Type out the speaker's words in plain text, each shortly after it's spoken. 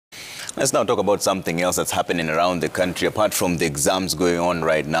Let's now talk about something else that's happening around the country. Apart from the exams going on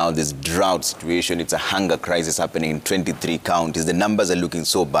right now, this drought situation, it's a hunger crisis happening in 23 counties. The numbers are looking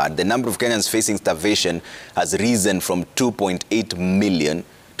so bad. The number of Kenyans facing starvation has risen from 2.8 million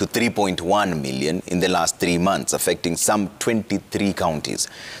to 3.1 million in the last 3 months, affecting some 23 counties.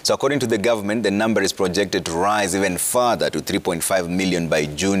 So according to the government, the number is projected to rise even further to 3.5 million by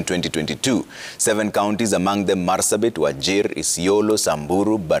June 2022. 7 counties, among them Marsabit, Wajir, Isiolo,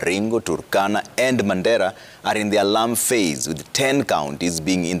 Samburu, Baringo, Turkana and Mandera, are in the alarm phase, with 10 counties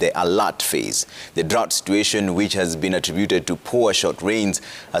being in the alert phase. The drought situation, which has been attributed to poor short rains,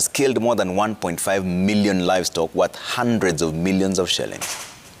 has killed more than 1.5 million livestock worth hundreds of millions of shillings.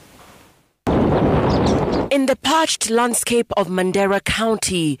 In the parched landscape of Mandera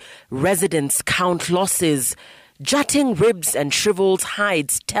County, residents count losses. Jutting ribs and shriveled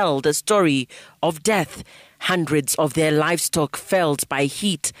hides tell the story of death. Hundreds of their livestock felled by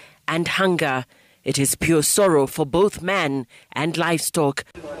heat and hunger. It is pure sorrow for both man and livestock.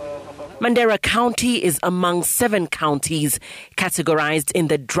 Mandera County is among 7 counties categorized in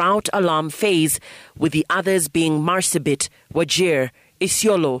the drought alarm phase, with the others being Marsabit, Wajir,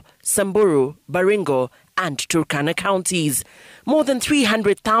 Isiolo, Samburu, Baringo and Turkana counties. More than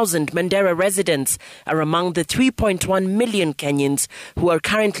 300,000 Mandera residents are among the 3.1 million Kenyans who are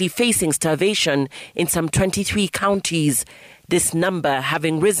currently facing starvation in some 23 counties. This number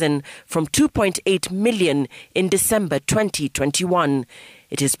having risen from 2.8 million in December 2021.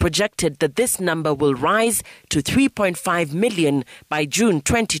 It is projected that this number will rise to 3.5 million by June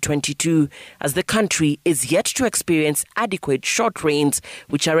 2022, as the country is yet to experience adequate short rains,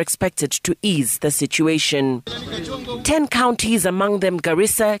 which are expected to ease the situation. 10 counties, among them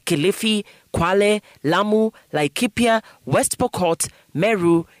Garissa, Kilifi, Kwale, Lamu, Laikipia, West Pokot,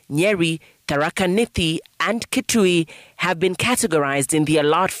 Meru, Nyeri, Tharaka Nithi and Kitui have been categorized in the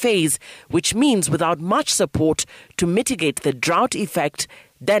alert phase, which means without much support to mitigate the drought effect,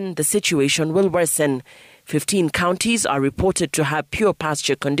 then the situation will worsen. 15 counties are reported to have pure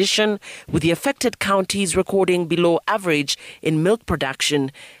pasture condition, with the affected counties recording below average in milk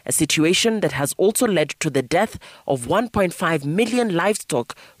production, a situation that has also led to the death of 1.5 million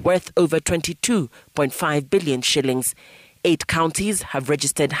livestock worth over 22.5 billion shillings. 8 counties have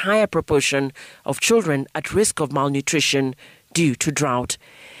registered higher proportion of children at risk of malnutrition due to drought.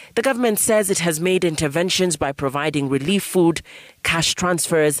 The government says it has made interventions by providing relief food, cash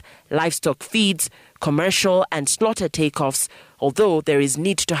transfers, livestock feeds, commercial and slaughter takeoffs, although there is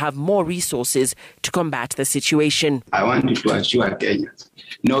need to have more resources to combat the situation. I want to assure Kenyans,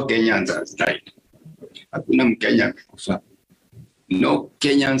 no Kenyans has died. No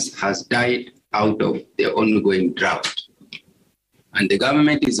Kenyans has died out of the ongoing drought. And the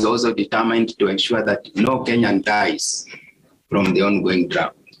government is also determined to ensure that no Kenyan dies from the ongoing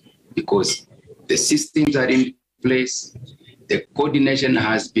drought, because the systems are in place, the coordination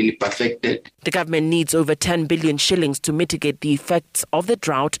has been perfected. The government needs over 10 billion shillings to mitigate the effects of the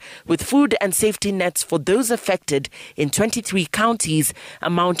drought, with food and safety nets for those affected in 23 counties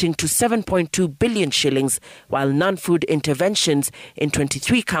amounting to 7.2 billion shillings, while non-food interventions in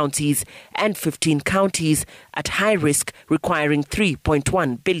 23 counties and 15 counties at high risk requiring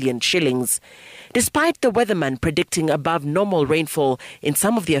 3.1 billion shillings. Despite the weatherman predicting above normal rainfall in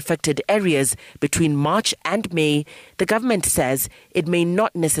some of the affected areas between March and May, the government says it may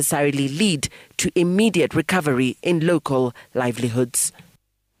not necessarily lead to immediate recovery in local livelihoods.